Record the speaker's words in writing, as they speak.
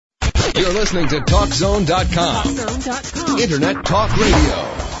You're listening to TalkZone.com. Internet Talk Radio.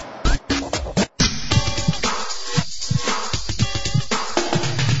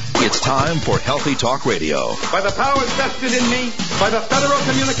 It's time for Healthy Talk Radio. By the powers vested in me by the Federal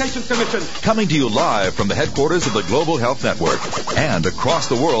Communications Commission. Coming to you live from the headquarters of the Global Health Network and across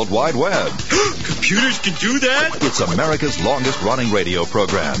the World Wide Web. Computers can do that? It's America's longest-running radio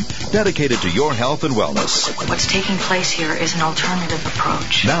program dedicated to your health and wellness. What's taking place here is an alternative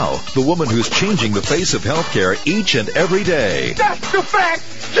approach. Now, the woman who's changing the face of healthcare each and every day. That's the fact,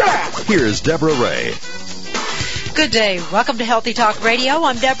 Jack! Here's Deborah Ray. Good day. Welcome to Healthy Talk Radio.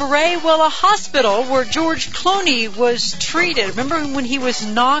 I'm Deborah Ray. Well, a hospital where George Clooney was treated, remember when he was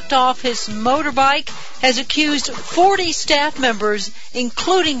knocked off his motorbike, has accused 40 staff members,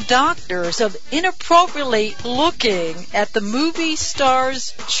 including doctors, of inappropriately looking at the movie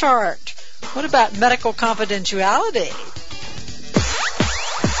star's chart. What about medical confidentiality?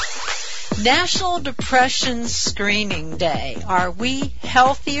 National Depression Screening Day. Are we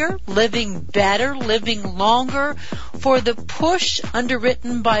healthier, living better, living longer for the push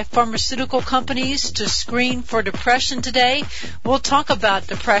underwritten by pharmaceutical companies to screen for depression today? We'll talk about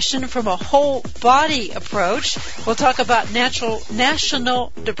depression from a whole body approach. We'll talk about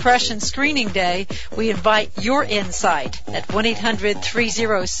National Depression Screening Day. We invite your insight at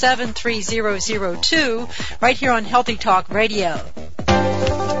 1-800-307-3002 right here on Healthy Talk Radio.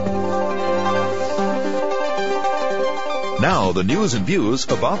 Now, the news and views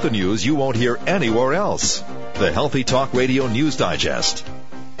about the news you won't hear anywhere else. The Healthy Talk Radio News Digest.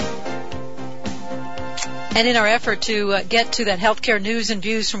 And in our effort to get to that healthcare news and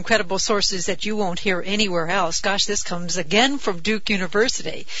views from credible sources that you won't hear anywhere else, gosh, this comes again from Duke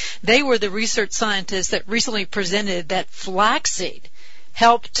University. They were the research scientists that recently presented that flaxseed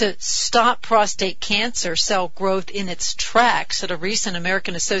helped to stop prostate cancer cell growth in its tracks at a recent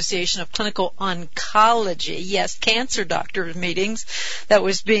American Association of Clinical Oncology, yes, cancer doctor meetings that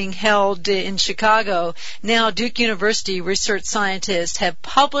was being held in Chicago. Now, Duke University research scientists have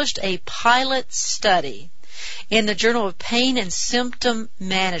published a pilot study in the Journal of Pain and Symptom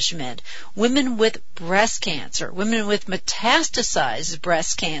Management. Women with breast cancer, women with metastasized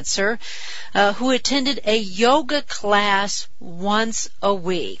breast cancer, who attended a yoga class once a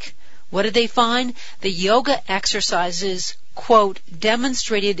week. What did they find? The yoga exercises, quote,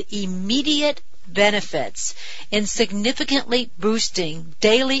 demonstrated immediate benefits in significantly boosting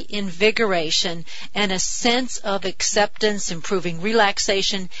daily invigoration and a sense of acceptance, improving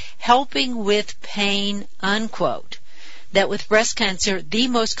relaxation, helping with pain, unquote. That with breast cancer, the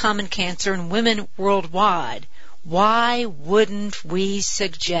most common cancer in women worldwide, why wouldn't we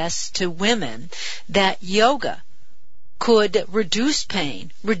suggest to women that yoga could reduce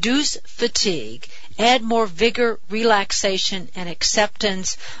pain, reduce fatigue, add more vigor, relaxation, and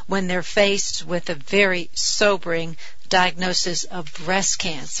acceptance when they're faced with a very sobering diagnosis of breast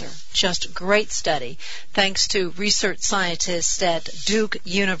cancer? Just a great study, thanks to research scientists at Duke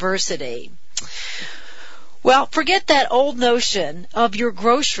University. Well, forget that old notion of your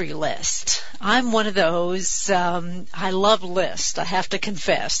grocery list. I'm one of those, I love lists, I have to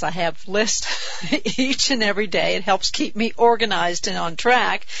confess. I have lists each and every day. It helps keep me organized and on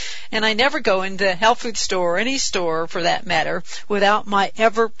track. And I never go into a health food store or any store, for that matter, without my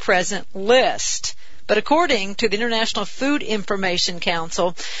ever-present list. But according to the International Food Information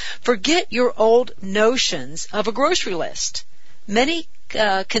Council, forget your old notions of a grocery list. Many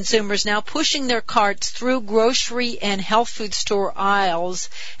consumers now pushing their carts through grocery and health food store aisles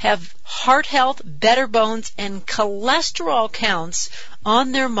have heart health, better bones, and cholesterol counts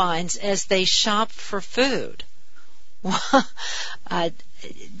on their minds as they shop for food.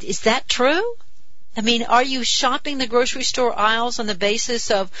 Is that true? I mean, are you shopping the grocery store aisles on the basis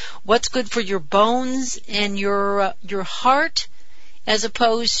of what's good for your bones and your heart, as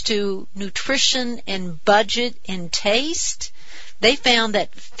opposed to nutrition and budget and taste? They found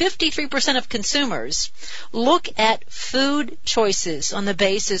that 53% of consumers look at food choices on the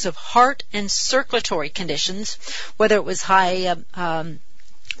basis of heart and circulatory conditions, whether it was high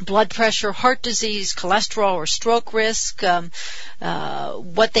blood pressure, heart disease, cholesterol, or stroke risk.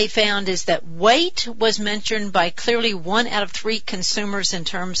 What they found is that weight was mentioned by clearly 1 out of 3 consumers in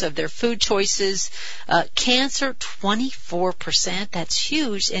terms of their food choices. Cancer, 24%. That's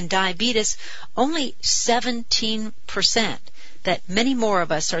huge. And diabetes, only 17%. That many more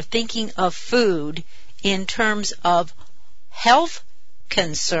of us are thinking of food in terms of health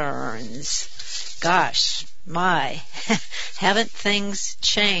concerns. Gosh, haven't things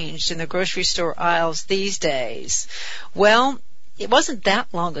changed in the grocery store aisles these days? Well, it wasn't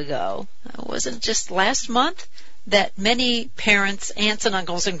that long ago. It wasn't just last month that many parents, aunts and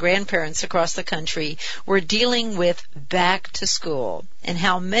uncles and grandparents across the country were dealing with back to school, and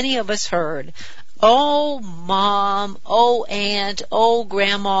how many of us heard, "Oh, Mom, oh, Aunt, oh,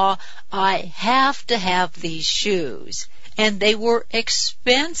 Grandma, I have to have these shoes." And they were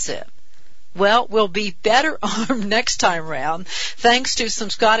expensive. Well, we'll be better armed next time round thanks to some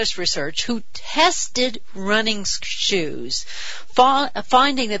Scottish research who tested running shoes,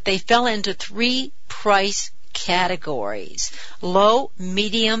 finding that they fell into 3 price categories: low,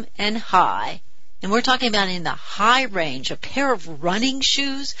 medium, and high. And we're talking about in the high range, a pair of running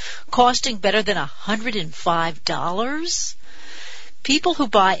shoes costing better than $105. People who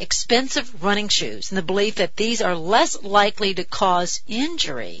buy expensive running shoes in the belief that these are less likely to cause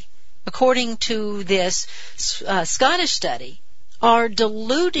injury, according to this Scottish study, are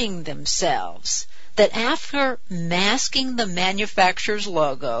deluding themselves that after masking the manufacturer's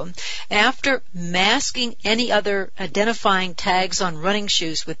logo, after masking any other identifying tags on running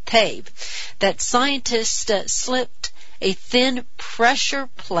shoes with tape, that scientists slipped a thin pressure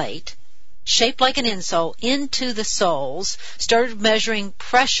plate shaped like an insole into the soles, started measuring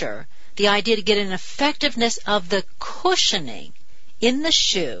pressure, the idea to get an effectiveness of the cushioning in the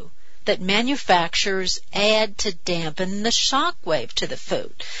shoe that manufacturers add to dampen the shock wave to the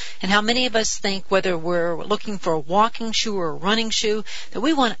foot. And how many of us think, whether we're looking for a walking shoe or a running shoe, that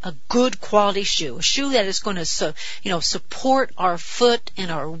we want a good quality shoe, a shoe that is going to support our foot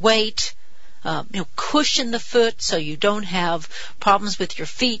and our weight, cushion the foot so you don't have problems with your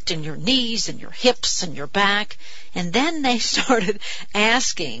feet and your knees and your hips and your back. And then they started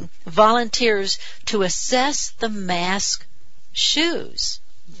asking volunteers to assess the mask shoes.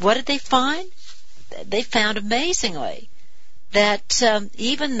 What did they find? They found, amazingly, that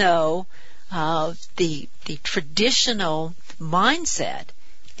even though the traditional mindset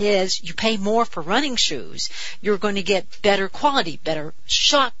is you pay more for running shoes, you're going to get better quality, better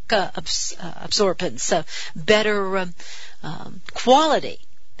shock absorbance, better quality,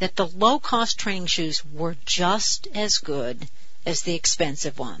 that the low-cost training shoes were just as good as the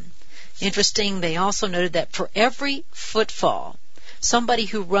expensive one. Interesting, they also noted that for every footfall, somebody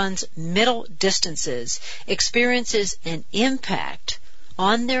who runs middle distances experiences an impact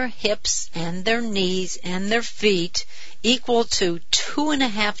on their hips and their knees and their feet equal to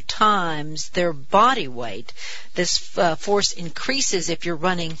 2.5 times their body weight. This force increases if you're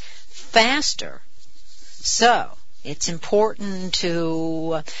running faster. So it's important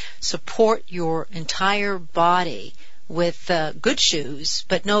to support your entire body with good shoes,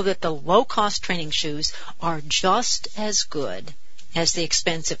 but know that the low-cost training shoes are just as good as the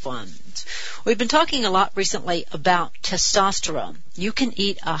expensive ones. We've been talking a lot recently about testosterone. You can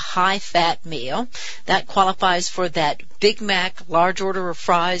eat a high-fat meal. That qualifies for that Big Mac, large order of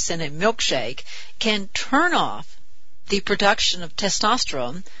fries, and a milkshake, can turn off the production of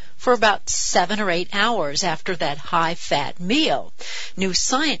testosterone for about 7 or 8 hours after that high-fat meal. New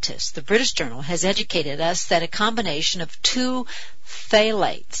Scientist, the British journal, has educated us that a combination of 2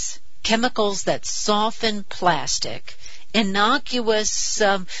 phthalates, chemicals that soften plastic, innocuous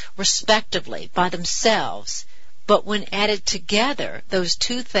respectively by themselves, but when added together, those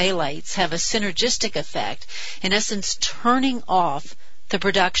 2 phthalates have a synergistic effect, in essence turning off the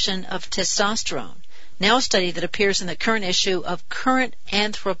production of testosterone. Now a study that appears in the current issue of Current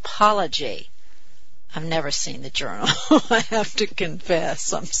Anthropology. I've never seen the journal. I have to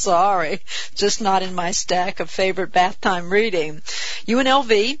confess. I'm sorry. Just not in my stack of favorite bath time reading.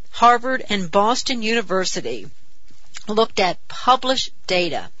 UNLV, Harvard, and Boston University looked at published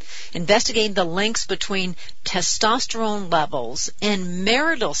data investigating the links between testosterone levels and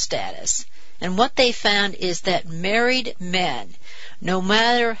marital status. And what they found is that married men, no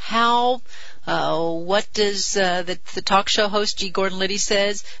matter how what does the talk show host G. Gordon Liddy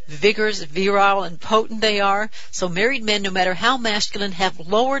says, vigorous, virile, and potent they are. So married men, no matter how masculine, have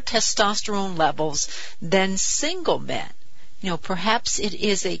lower testosterone levels than single men. Perhaps it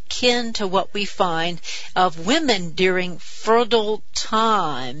is akin to what we find of women during fertile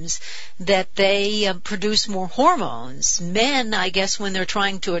times, that they produce more hormones. Men, I guess, when they're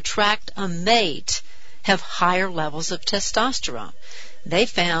trying to attract a mate, have higher levels of testosterone. They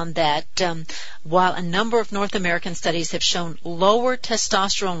found that while a number of North American studies have shown lower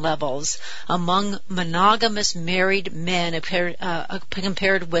testosterone levels among monogamous married men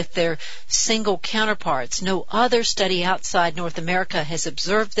compared with their single counterparts, no other study outside North America has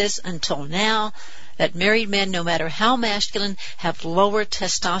observed this until now, that married men, no matter how masculine, have lower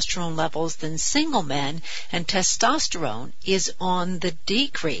testosterone levels than single men, and testosterone is on the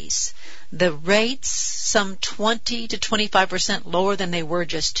decrease. The rates, some 20 to 25% lower than they were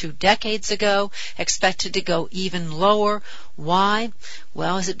just 2 decades ago, expected to go even lower. Why?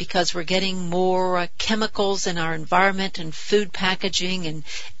 Well, is it because we're getting more chemicals in our environment and food packaging and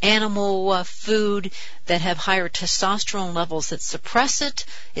animal food that have higher testosterone levels that suppress it?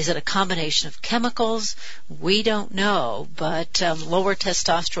 Is it a combination of chemicals? We don't know, but lower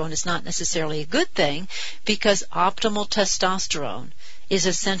testosterone is not necessarily a good thing because optimal testosterone is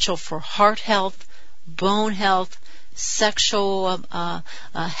essential for heart health, bone health, sexual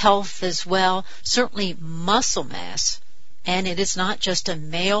health as well, certainly muscle mass. And it is not just a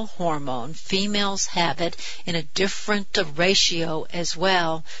male hormone. Females have it in a different ratio as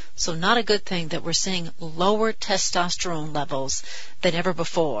well. So not a good thing that we're seeing lower testosterone levels than ever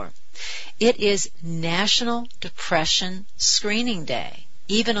before. It is National Depression Screening Day.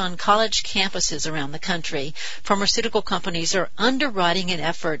 Even on college campuses around the country, pharmaceutical companies are underwriting an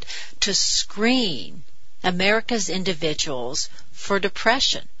effort to screen America's individuals for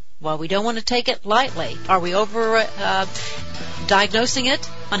depression. Well, we don't want to take it lightly. Are we over diagnosing it?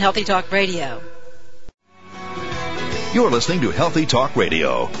 On Healthy Talk Radio. You're listening to Healthy Talk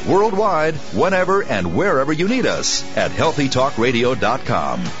Radio, worldwide, whenever and wherever you need us at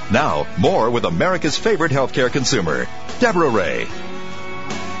healthytalkradio.com. Now, more with America's favorite healthcare consumer, Deborah Ray.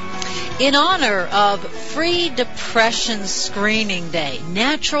 In honor of Free Depression Screening Day,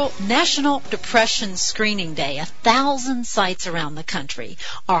 National Depression Screening Day, 1,000 sites around the country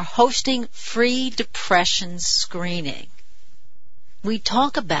are hosting free depression screening. We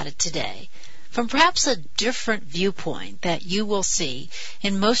talk about it today from perhaps a different viewpoint that you will see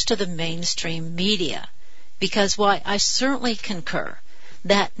in most of the mainstream media, because while I certainly concur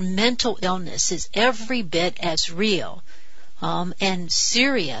that mental illness is every bit as real and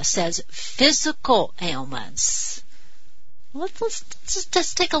serious as physical ailments. Let's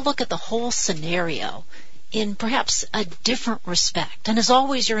just take a look at the whole scenario in perhaps a different respect. And as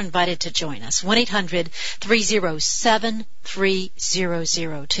always, you're invited to join us.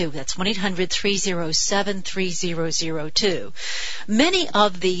 1-800-307-3002. That's 1-800-307-3002. Many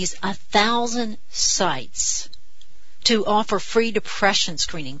of these 1,000 sites to offer free depression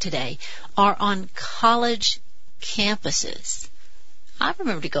screening today are on college campuses. I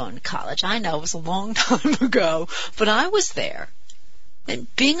remember going to college. I know it was a long time ago, but I was there. And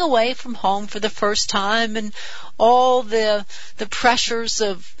being away from home for the first time and all the pressures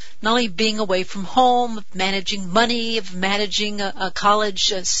of not only being away from home, of managing money, of managing a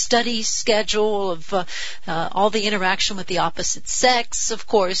college study schedule, of all the interaction with the opposite sex. Of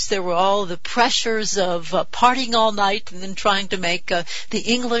course, there were all the pressures of partying all night and then trying to make the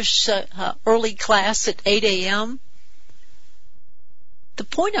English early class at 8 a.m. The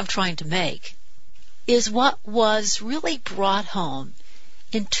point I'm trying to make is what was really brought home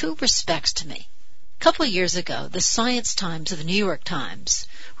in 2 respects to me. A couple of years ago, the Science Times of the New York Times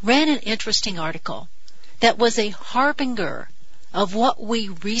ran an interesting article that was a harbinger of what we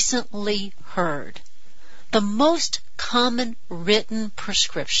recently heard. The most common written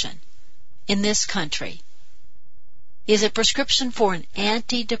prescription in this country is a prescription for an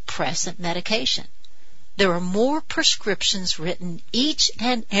antidepressant medication. There are more prescriptions written each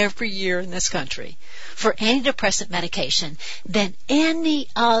and every year in this country for antidepressant medication than any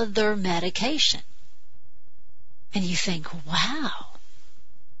other medication. And you think, wow,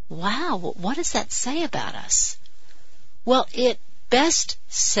 what does that say about us? Well, it best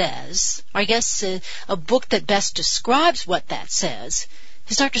says, or I guess a book that best describes what that says,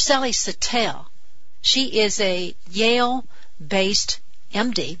 is Dr. Sally Satel. She is a Yale-based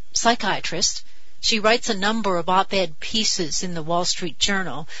MD, psychiatrist. She writes a number of op-ed pieces in the Wall Street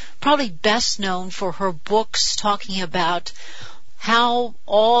Journal, probably best known for her books talking about how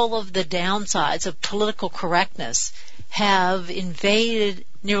all of the downsides of political correctness have invaded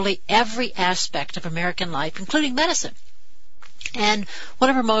nearly every aspect of American life, including medicine. And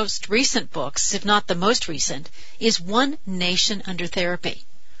one of her most recent books, if not the most recent, is One Nation Under Therapy.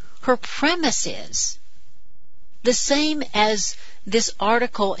 Her premise is the same as this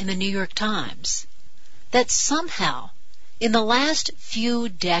article in the New York Times, that somehow in the last few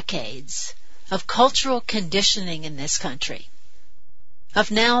decades of cultural conditioning in this country,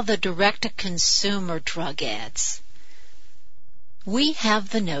 of now the direct-to-consumer drug ads, we have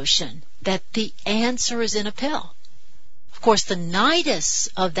the notion that the answer is in a pill. Of course, the nidus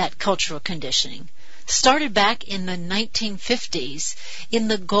of that cultural conditioning started back in the 1950s in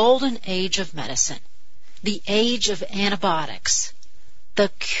the golden age of medicine, the age of antibiotics, the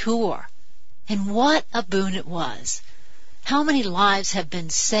cure. And what a boon it was. How many lives have been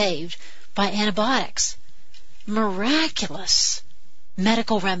saved by antibiotics? Miraculous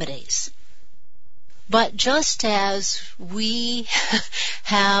medical remedies. But just as we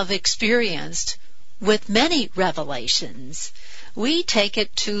have experienced with many revelations, we take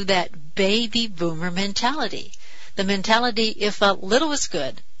it to that baby boomer mentality. The mentality, if a little is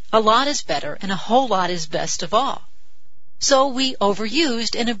good, a lot is better, and a whole lot is best of all. So we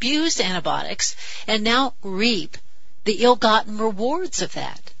overused and abused antibiotics and now reap the ill-gotten rewards of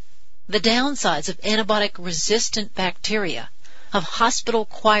that. The downsides of antibiotic-resistant bacteria, of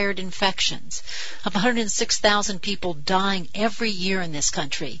hospital-acquired infections, of 106,000 people dying every year in this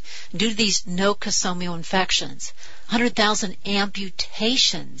country due to these nosocomial infections, 100,000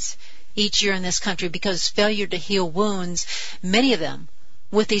 amputations each year in this country because failure to heal wounds, many of them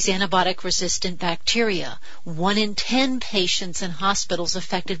with these antibiotic-resistant bacteria, 1 in 10 patients in hospitals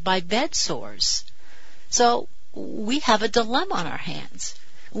affected by bed sores. So we have a dilemma on our hands.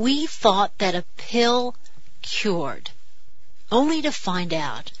 We thought that a pill cured, only to find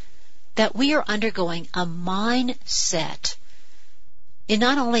out that we are undergoing a mindset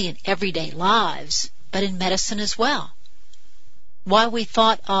not only in everyday lives, but in medicine as well. Why we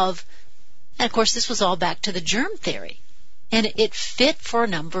thought of, and of course this was all back to the germ theory, and it fit for a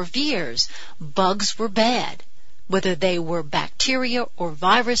number of years. Bugs were bad, whether they were bacteria or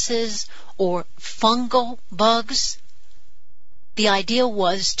viruses or fungal bugs. The idea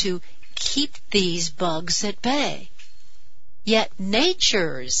was to keep these bugs at bay. Yet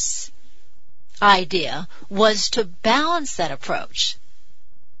nature's idea was to balance that approach,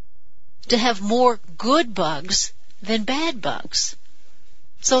 to have more good bugs than bad bugs.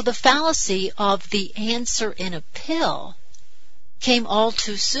 So the fallacy of the answer in a pill came all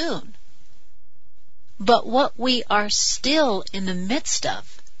too soon. But what we are still in the midst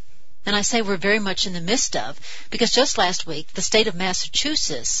of, and I say we're very much in the midst of, because just last week the state of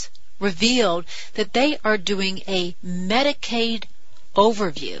Massachusetts revealed that they are doing a Medicaid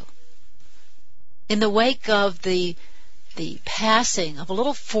overview in the wake of the passing of a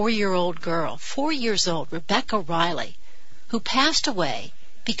little 4-year-old girl, 4 years old, Rebecca Riley, who passed away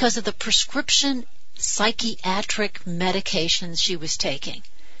because of the prescription psychiatric medications she was taking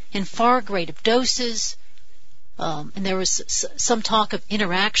in far greater doses, and there was some talk of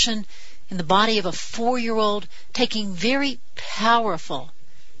interaction in the body of a 4-year-old taking very powerful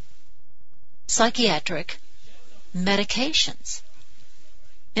psychiatric medications.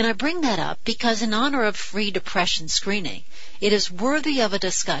 And I bring that up because in honor of free depression screening, it is worthy of a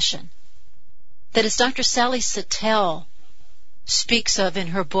discussion that, as Dr. Sally Satel speaks of in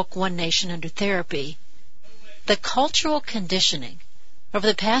her book, One Nation Under Therapy, the cultural conditioning over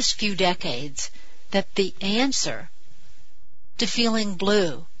the past few decades that the answer to feeling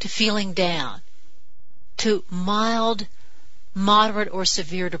blue, to feeling down, to mild, moderate, or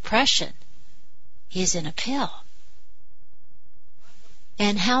severe depression is in a pill.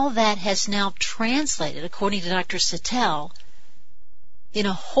 And how that has now translated, according to Dr. Satel, in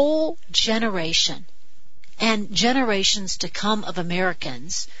a whole generation and generations to come of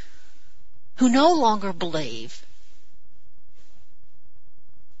Americans who no longer believe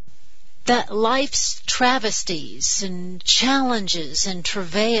that life's travesties and challenges and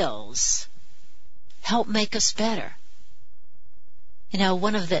travails help make us better. You know,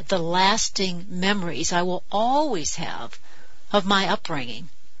 one of the lasting memories I will always have of my upbringing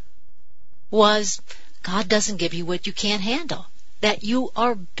was God doesn't give you what you can't handle, that you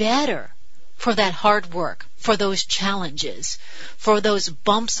are better for that hard work, for those challenges, for those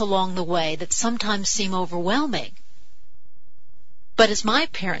bumps along the way that sometimes seem overwhelming. But as my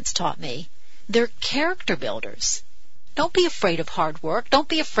parents taught me, they're character builders. Don't be afraid of hard work. Don't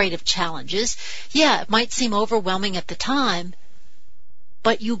be afraid of challenges. Yeah, it might seem overwhelming at the time,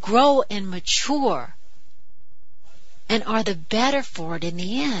 but you grow and mature and are the better for it in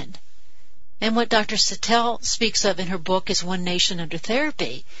the end. And what Dr. Satel speaks of in her book is One Nation Under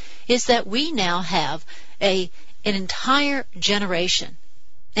Therapy, is that we now have an entire generation,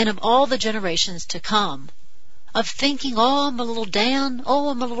 and of all the generations to come, of thinking, oh, I'm a little down, oh,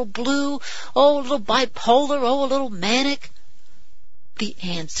 I'm a little blue, oh, a little bipolar, oh, a little manic. The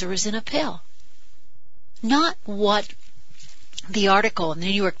answer is in a pill. Not what the article in the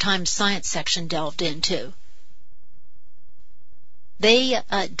New York Times Science section delved into. They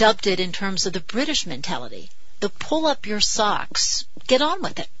dubbed it in terms of the British mentality, the pull up your socks, get on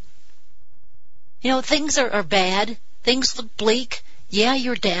with it. You know, things are bad, things look bleak, yeah,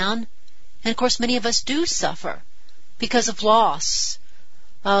 you're down, and of course many of us do suffer because of loss,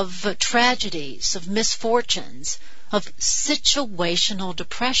 of tragedies, of misfortunes, of situational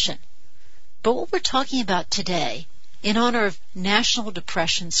depression. But what we're talking about today, in honor of National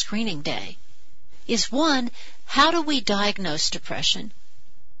Depression Screening Day, is one, how do we diagnose depression?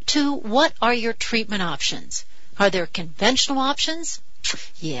 to what are your treatment options. Are there conventional options?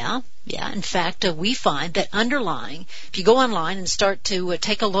 Yeah. In fact, we find that underlying, if you go online and start to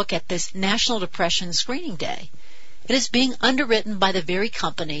take a look at this National Depression Screening Day, it is being underwritten by the very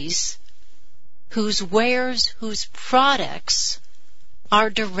companies whose wares, whose products are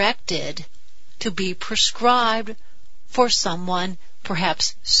directed to be prescribed for someone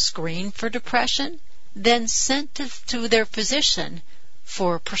perhaps screened for depression, then sent to their physician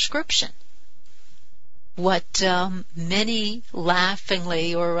for a prescription. What many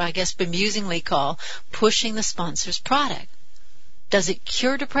laughingly, or I guess bemusingly, call pushing the sponsor's product. Does it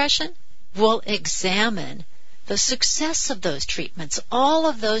cure depression? We'll examine the success of those treatments, all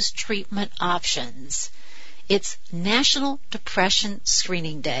of those treatment options. It's National Depression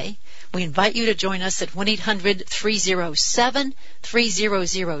Screening Day. We invite you to join us at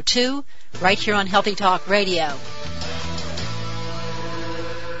 1-800-307-3002 right here on Healthy Talk Radio.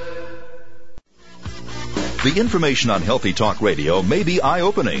 The information on Healthy Talk Radio may be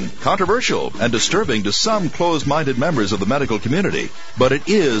eye-opening, controversial, and disturbing to some closed-minded members of the medical community, but it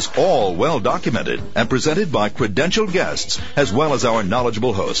is all well documented and presented by credentialed guests as well as our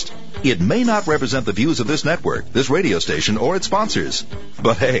knowledgeable host. It may not represent the views of this network, this radio station, or its sponsors,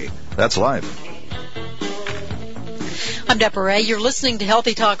 but hey, that's life. I'm Deborah. You're listening to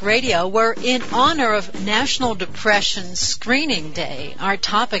Healthy Talk Radio, where in honor of National Depression Screening Day, our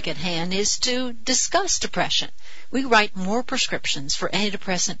topic at hand is to discuss depression. We write more prescriptions for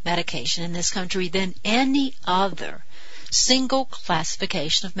antidepressant medication in this country than any other single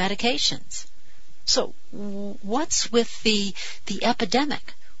classification of medications. So what's with the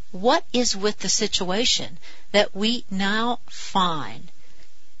epidemic? What is with the situation that we now find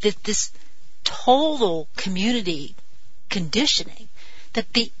that this total community conditioning,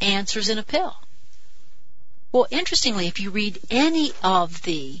 that the answer's in a pill? Well, interestingly, if you read any of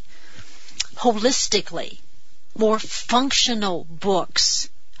the holistically more functional books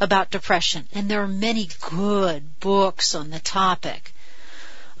about depression, and there are many good books on the topic.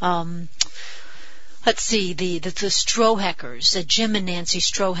 Let's see, the Strohackers, Jim and Nancy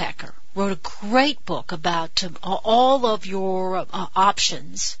Strohacker, wrote a great book about all of your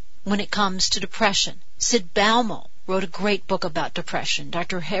options when it comes to depression. Sid Baumel wrote a great book about depression.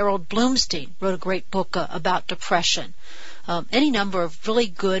 Dr. Harold Bloomstein wrote a great book about depression. Any number of really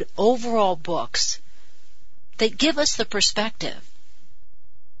good overall books that give us the perspective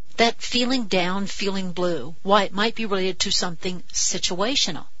that feeling down, feeling blue, why it might be related to something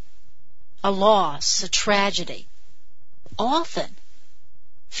situational, a loss, a tragedy. Often,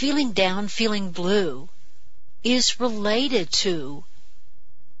 feeling down, feeling blue is related to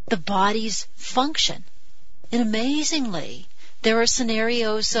the body's function. And amazingly, there are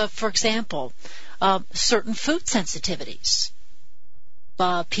scenarios of, for example, certain food sensitivities.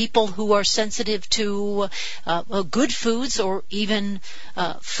 People who are sensitive to good foods or even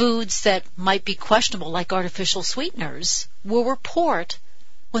foods that might be questionable, like artificial sweeteners, will report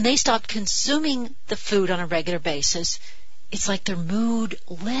when they stop consuming the food on a regular basis, it's like their mood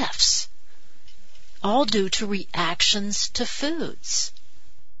lifts, all due to reactions to foods.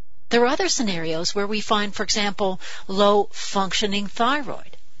 There are other scenarios where we find, for example, low-functioning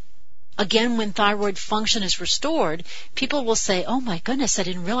thyroid. Again, when thyroid function is restored, people will say, oh my goodness, I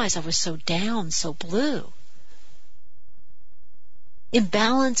didn't realize I was so down, so blue.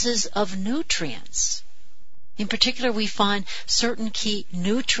 Imbalances of nutrients. In particular, we find certain key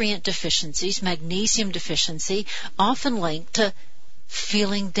nutrient deficiencies, magnesium deficiency, often linked to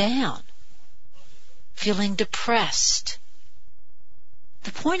feeling down, feeling depressed.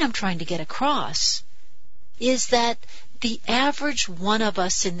 The point I'm trying to get across is that the average one of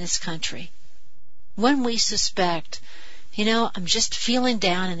us in this country, when we suspect, I'm just feeling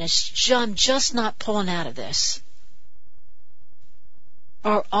down and I'm just not pulling out of this,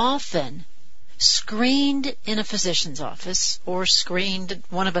 are often screened in a physician's office or screened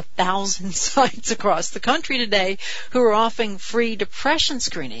at one of 1,000 sites across the country today who are offering free depression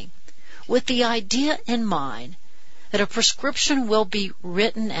screening with the idea in mind that a prescription will be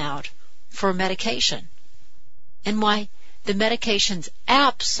written out for medication, and why the medications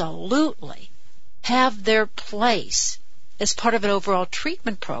absolutely have their place as part of an overall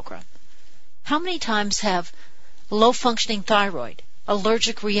treatment program. How many times have low-functioning thyroid,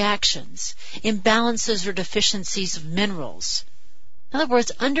 allergic reactions, imbalances or deficiencies of minerals, in other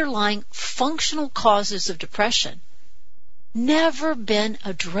words, underlying functional causes of depression, never been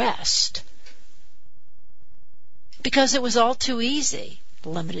addressed? Because it was all too easy.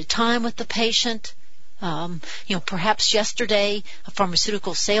 Limited time with the patient. Perhaps yesterday a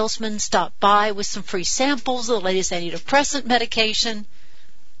pharmaceutical salesman stopped by with some free samples of the latest antidepressant medication.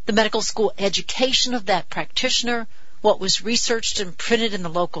 the medical school education of that practitioner, what was researched and printed in the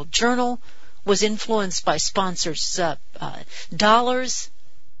local journal, was influenced by sponsors' dollars,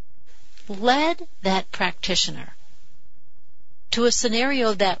 led that practitioner to a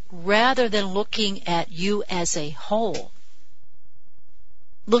scenario that, rather than looking at you as a whole,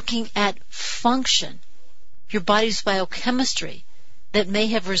 looking at function, your body's biochemistry, that may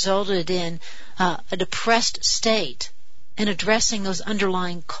have resulted in a depressed state, and addressing those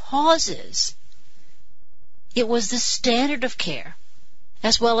underlying causes, it was the standard of care,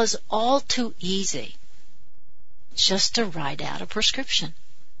 as well as all too easy, just to write out a prescription.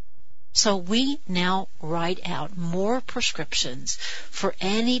 So we now write out more prescriptions for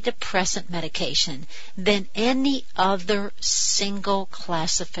antidepressant medication than any other single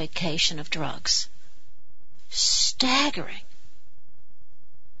classification of drugs. Staggering.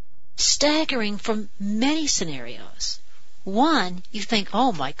 Staggering from many scenarios. One, you think,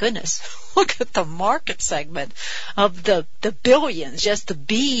 oh my goodness, look at the market segment of the billions, just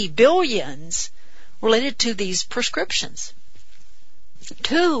the billions related to these prescriptions.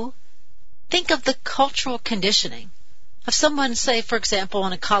 Two, think of the cultural conditioning of someone, say, for example,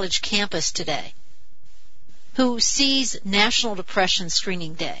 on a college campus today, who sees National Depression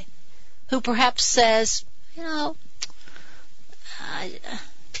Screening Day, who perhaps says, I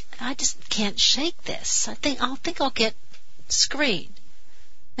just can't shake this. I think I'll get screened.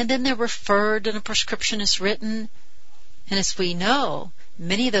 And then they're referred and a prescription is written. And as we know,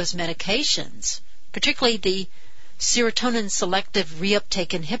 many of those medications, particularly the serotonin selective reuptake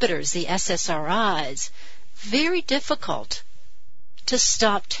inhibitors, the SSRIs, very difficult to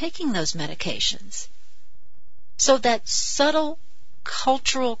stop taking those medications. So that subtle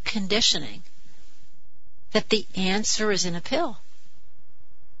cultural conditioning that the answer is in a pill.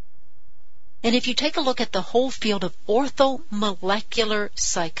 And if you take a look at the whole field of orthomolecular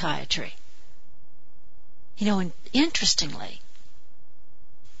psychiatry, and interestingly,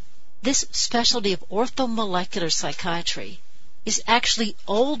 this specialty of orthomolecular psychiatry is actually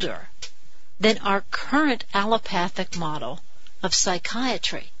older than our current allopathic model of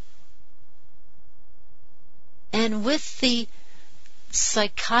psychiatry. And with the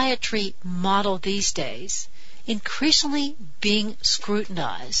psychiatry model these days increasingly being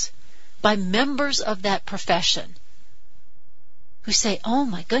scrutinized by members of that profession who say, oh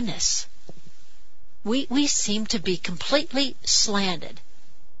my goodness, we seem to be completely slanted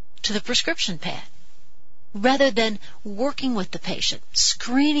to the prescription pad rather than working with the patient,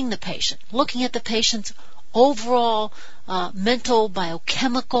 screening the patient, looking at the patient's overall mental,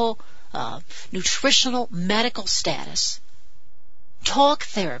 biochemical, nutritional, medical status, talk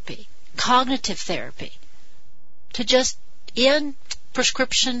therapy, cognitive therapy, to just in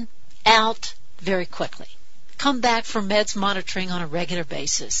prescription out very quickly. Come back for meds monitoring on a regular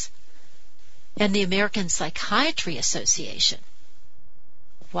basis. And the American Psychiatry Association.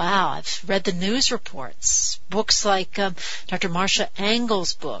 Wow, I've read the news reports. Books like Dr. Marcia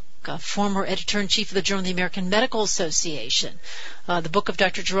Engel's book, former editor-in-chief of the Journal of the American Medical Association, the book of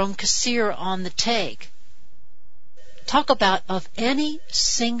Dr. Jerome Kassir, On the Take. Talk about of any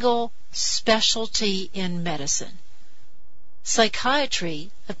single specialty in medicine,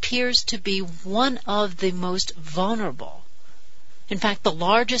 psychiatry appears to be one of the most vulnerable. In fact, the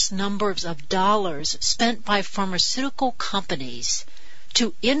largest numbers of dollars spent by pharmaceutical companies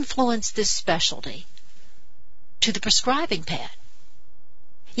to influence this specialty to the prescribing pad.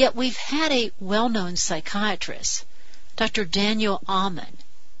 Yet we've had a well-known psychiatrist, Dr. Daniel Amen,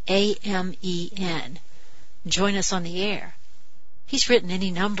 A-M-E-N, join us on the air. He's written any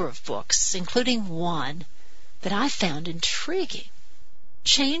number of books, including one that I found intriguing.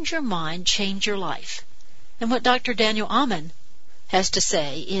 Change Your Mind, Change Your Life. And what Dr. Daniel Amen has to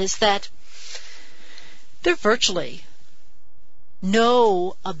say is that there are virtually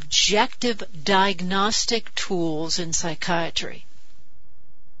no objective diagnostic tools in psychiatry.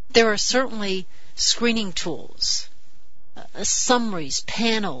 There are certainly screening tools, summaries,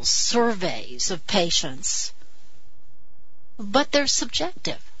 panels, surveys of patients, but they're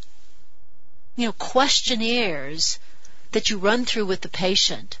subjective. Questionnaires that you run through with the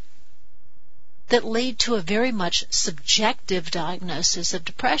patient that lead to a very much subjective diagnosis of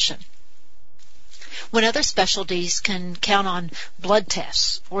depression. When other specialties can count on blood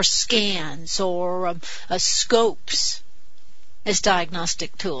tests or scans or scopes as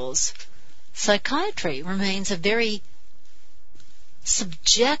diagnostic tools, psychiatry remains a very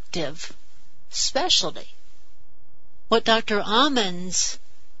subjective specialty. What Dr. Amen's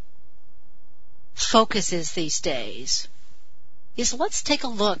focus is these days is let's take a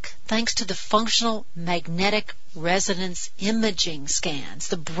look, thanks to the functional magnetic resonance imaging scans,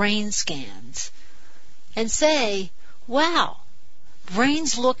 the brain scans, and say, wow,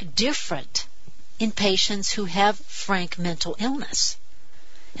 brains look different in patients who have frank mental illness.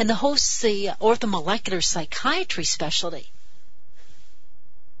 And the hosts the orthomolecular psychiatry specialty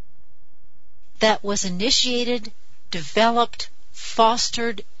that was initiated, developed,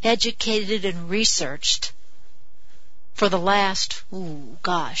 fostered, educated, and researched for the last,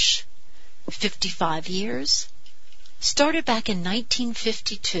 55 years, started back in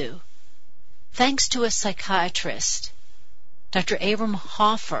 1952, thanks to a psychiatrist, Dr. Abram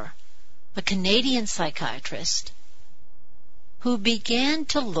Hoffer, a Canadian psychiatrist, who began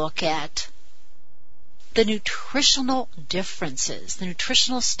to look at the nutritional differences, the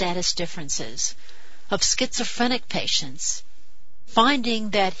nutritional status differences of schizophrenic patients, finding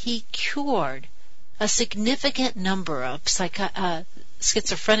that he cured a significant number of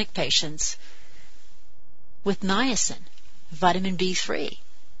schizophrenic patients with niacin, vitamin B3.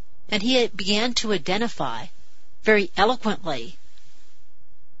 And he began to identify very eloquently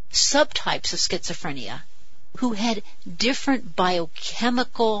subtypes of schizophrenia who had different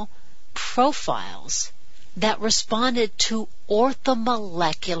biochemical profiles that responded to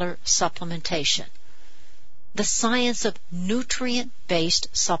orthomolecular supplementation, the science of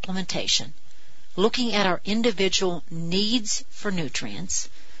nutrient-based supplementation, looking at our individual needs for nutrients,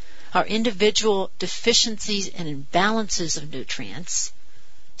 our individual deficiencies and imbalances of nutrients,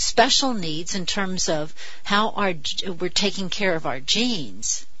 special needs in terms of how we're taking care of our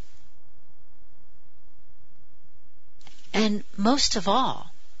genes, and most of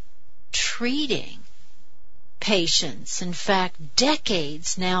all, treating patients, in fact,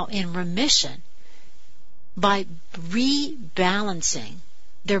 decades now in remission, by rebalancing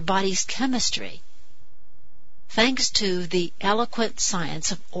their body's chemistry, thanks to the eloquent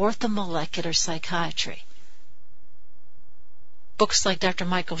science of orthomolecular psychiatry. Books like Dr.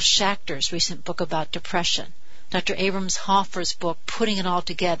 Michael Schachter's recent book about depression, Dr. Abrams Hoffer's book, Putting It All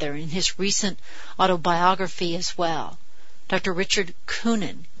Together, in his recent autobiography as well, Dr. Richard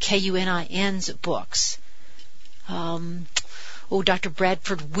Kunin, Kunin's books, Dr.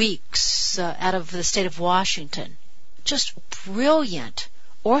 Bradford Weeks out of the state of Washington, just brilliant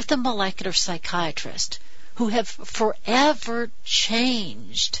orthomolecular psychiatrists who have forever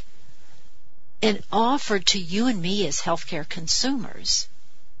changed and offered to you and me as healthcare consumers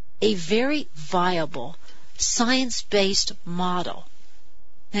a very viable, science-based model,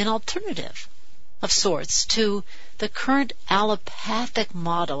 an alternative of sorts to the current allopathic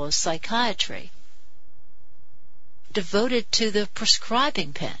model of psychiatry devoted to the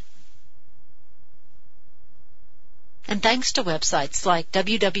prescribing pen. And thanks to websites like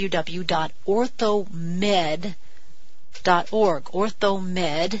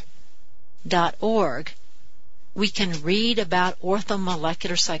www.orthomed.org, we can read about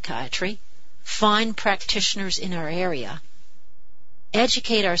orthomolecular psychiatry, find practitioners in our area,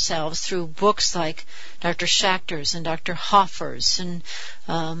 educate ourselves through books like Dr. Schachter's and Dr. Hoffer's and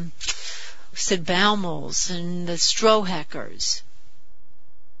Sid Baumel's and the Strohackers,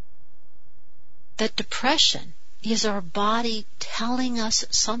 that depression is our body telling us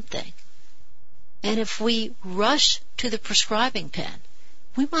something. And if we rush to the prescribing pen,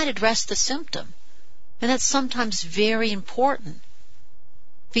 we might address the symptom. And that's sometimes very important,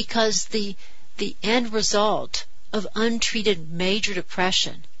 because the end result of untreated major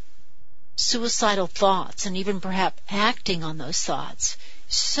depression, suicidal thoughts, and even perhaps acting on those thoughts,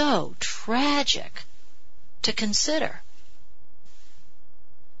 so tragic to consider.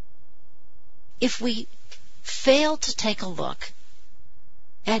 If we fail to take a look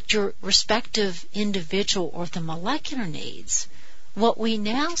at your respective individual orthomolecular needs, what we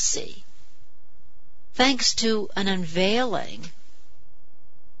now see, thanks to an unveiling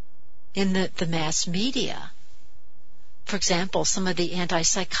in the mass media, for example, some of the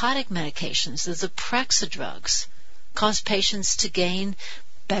antipsychotic medications, the Zyprexa drugs, cause patients to gain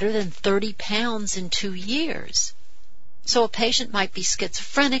better than 30 pounds in 2 years. So a patient might be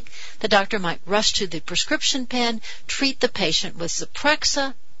schizophrenic, the doctor might rush to the prescription pen, treat the patient with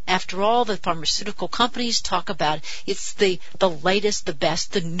Zyprexa. After all, the pharmaceutical companies talk about it's the latest, the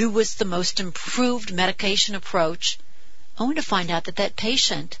best, the newest, the most improved medication approach, only to find out that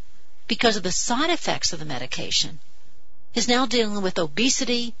patient, because of the side effects of the medication, is now dealing with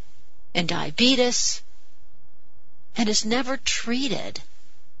obesity and diabetes and has never treated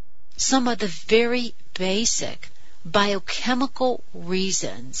some of the very basic biochemical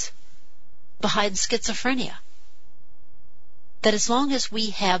reasons behind schizophrenia. that as long as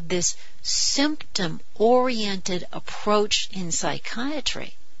we have this symptom-oriented approach in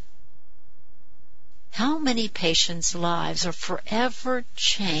psychiatry, how many patients' lives are forever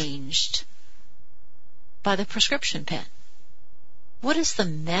changed by the prescription pen? What is the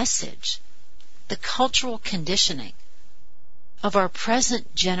message, the cultural conditioning of our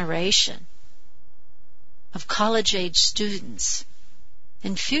present generation of college-age students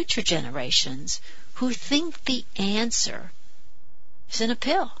and future generations who think the answer is in a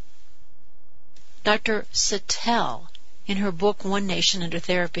pill? Dr. Sattel, in her book One Nation Under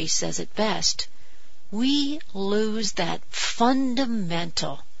Therapy, says it best. We lose that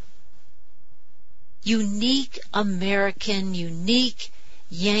fundamental, unique American, unique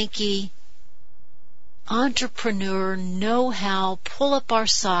Yankee, entrepreneur, know-how, pull up our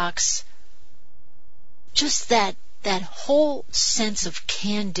socks, just that whole sense of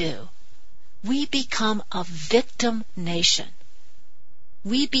can-do. We become a victim nation.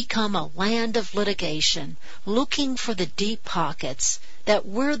 We become a land of litigation, looking for the deep pockets, that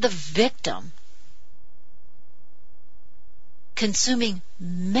we're the victim, consuming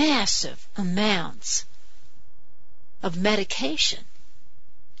massive amounts of medication.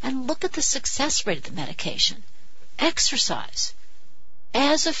 And look at the success rate of the medication. Exercise,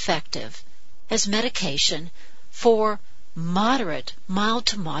 as effective as medication for mild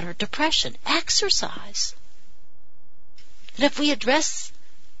to moderate depression. Exercise. And if we address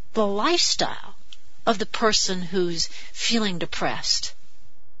the lifestyle of the person who's feeling depressed,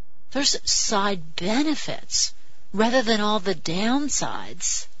 there's side benefits rather than all the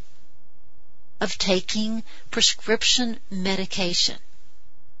downsides of taking prescription medication.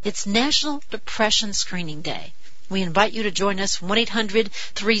 It's National Depression Screening Day. We invite you to join us,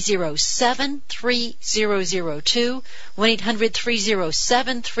 1-800-307-3002,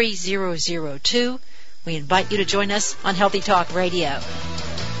 1-800-307-3002. We invite you to join us on Healthy Talk Radio.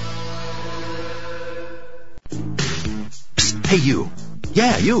 Psst, hey you.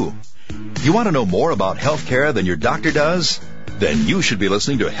 Yeah, you. You want to know more about health care than your doctor does? Then you should be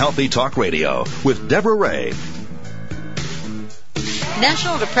listening to Healthy Talk Radio with Deborah Ray.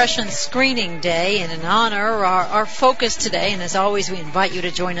 National Depression Screening Day, and in honor, our focus today, and as always, we invite you to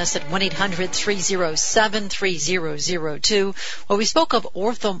join us at 1-800-307-3002, where we spoke of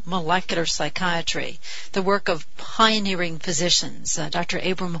orthomolecular psychiatry, the work of pioneering physicians, Dr.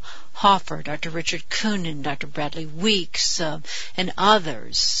 Abram Hoffer, Dr. Richard Koonin, Dr. Bradley Weeks, and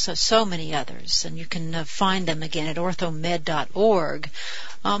others, so many others, and you can find them again at orthomed.org.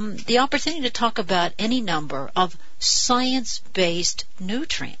 The opportunity to talk about any number of science-based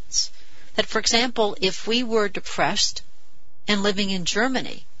nutrients. That, for example, if we were depressed and living in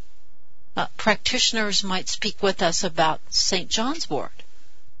Germany, practitioners might speak with us about St. John's wort,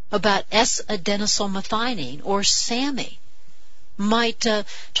 about S-adenosylmethionine or SAMI, might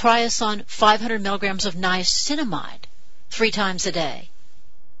try us on 500 milligrams of niacinamide 3 times a day.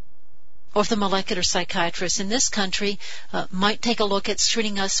 Orthomolecular psychiatrists in this country might take a look at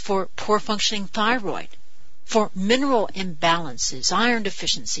screening us for poor functioning thyroid, for mineral imbalances, iron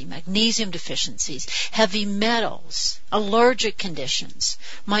deficiency, magnesium deficiencies, heavy metals, allergic conditions,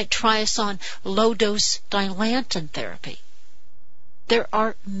 might try us on low-dose Dilantin therapy. There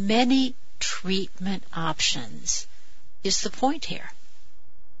are many treatment options, is the point here.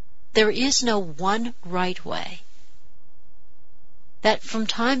 There is no one right way. That from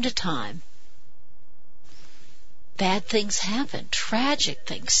time to time, bad things happen, tragic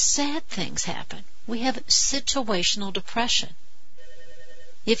things, sad things happen. We have situational depression.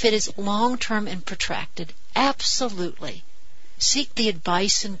 If it is long-term and protracted, absolutely seek the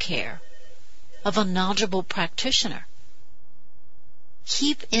advice and care of a knowledgeable practitioner.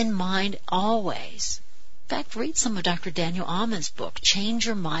 Keep in mind always, in fact, read some of Dr. Daniel Amen's book, Change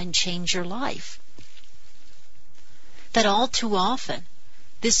Your Mind, Change Your Life. That all too often,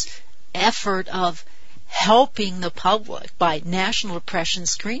 this effort of helping the public by National Depression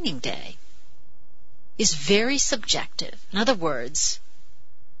Screening Day is very subjective. In other words,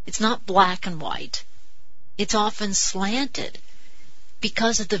 it's not black and white. It's often slanted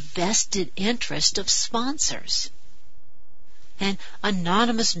because of the vested interest of sponsors. And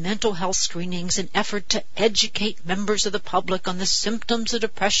anonymous mental health screenings, an effort to educate members of the public on the symptoms of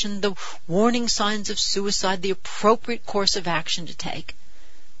depression, the warning signs of suicide, the appropriate course of action to take.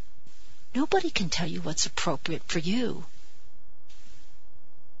 Nobody can tell you what's appropriate for you.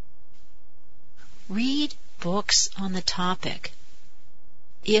 Read books on the topic.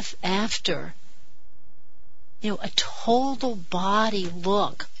 If after, a total body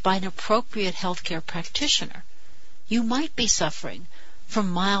look by an appropriate healthcare practitioner, you might be suffering from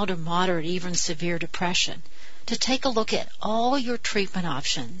mild or moderate, even severe depression, to take a look at all your treatment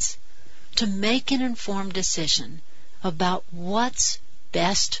options, to make an informed decision about what's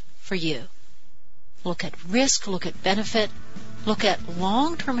best for you. Look at risk, look at benefit, look at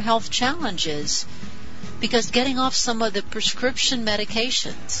long-term health challenges, because getting off some of the prescription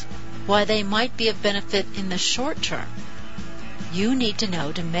medications, while they might be of benefit in the short term, you need to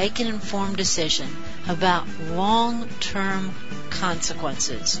know to make an informed decision about long-term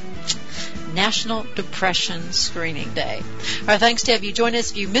consequences. National Depression Screening Day. Our thanks to have you join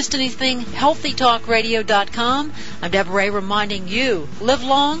us. If you missed anything, healthytalkradio.com. I'm Deborah reminding you, live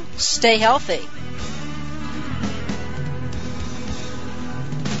long, stay healthy.